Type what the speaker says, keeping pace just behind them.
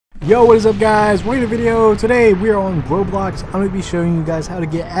Yo, what is up guys? We're in a video. Today we are on Roblox. I'm going to be showing you guys how to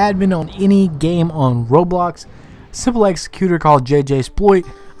get admin on any game on Roblox. Simple executor called JJsploit.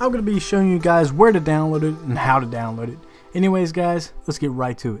 I'm going to be showing you guys where to download it and how to download it. Anyways guys, let's get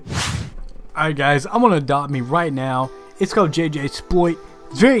right to it. Alright guys, I'm going to adopt me right now. It's called JJsploit.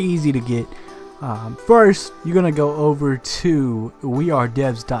 It's very easy to get. First, you're going to go over to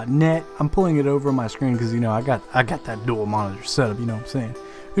wearedevs.net. I'm pulling it over on my screen because, you know, I got that dual monitor setup, you know what I'm saying.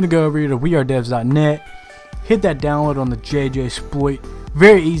 You're going to go over here to wearedevs.net. Hit that download on the JJsploit.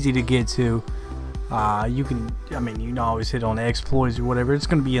 Very easy to get to. You can always hit on exploits or whatever. It's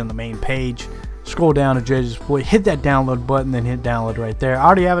going to be on the main page. Scroll down to JJsploit. Hit that download button, then hit download right there. I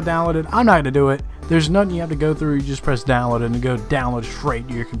already have it downloaded. I'm not going to do it. There's nothing you have to go through. You just press download and go download straight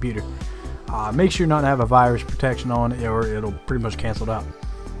to your computer. Make sure not to have a virus protection on it or it'll pretty much cancel it out.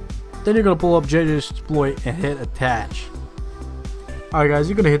 Then you're going to pull up JJsploit and hit attach. Alright guys,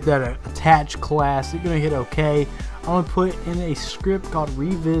 you're going to hit that attach class. You're going to hit OK. I'm going to put in a script called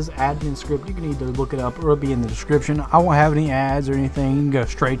reviz admin script. You can either look it up or it'll be in the description. I won't have any ads or anything. You can go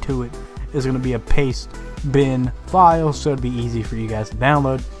straight to it. It's going to be a paste bin file, so it'll be easy for you guys to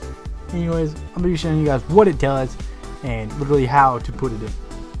download. Anyways, I'm going to be showing you guys what it does and literally how to put it in.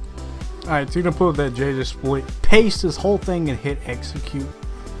 Alright, so you're going to pull up that JJsploit, paste this whole thing and hit execute.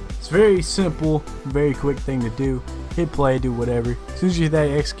 It's very simple, very quick thing to do. Hit play, do whatever. As soon as you hit that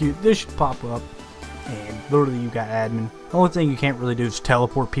execute, this should pop up. And literally you got admin. The only thing you can't really do is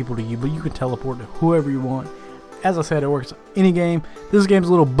teleport people to you, but you can teleport to whoever you want. As I said, it works any game. This game's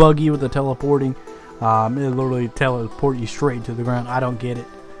a little buggy with the teleporting. It literally teleport you straight to the ground. I don't get it.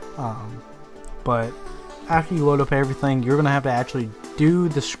 But after you load up everything, you're going to have to actually do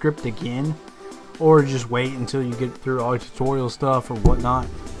the script again, or just wait until you get through all your tutorial stuff or whatnot.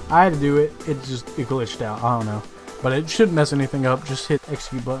 I had to do it. It glitched out. I don't know, but it shouldn't mess anything up. Just hit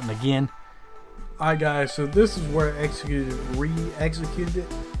execute button again. Alright guys, so this is where I re-executed it,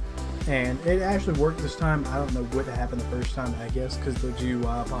 and it actually worked this time. I don't know what happened the first time, I guess because the GUI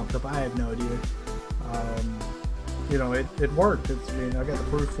popped up. I have no idea. You know, it worked. I got the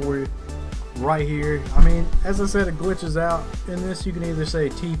proof for you right here. As I said, it glitches out. In this, you can either say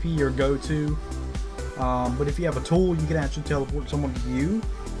TP or go to. But if you have a tool, you can actually teleport someone to you.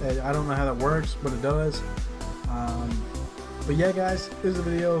 I don't know how that works, but it does. But yeah, guys, this is the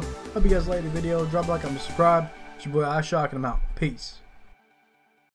video. Hope you guys liked the video. Drop a like and subscribe. It's your boy iShock, and I'm out. Peace.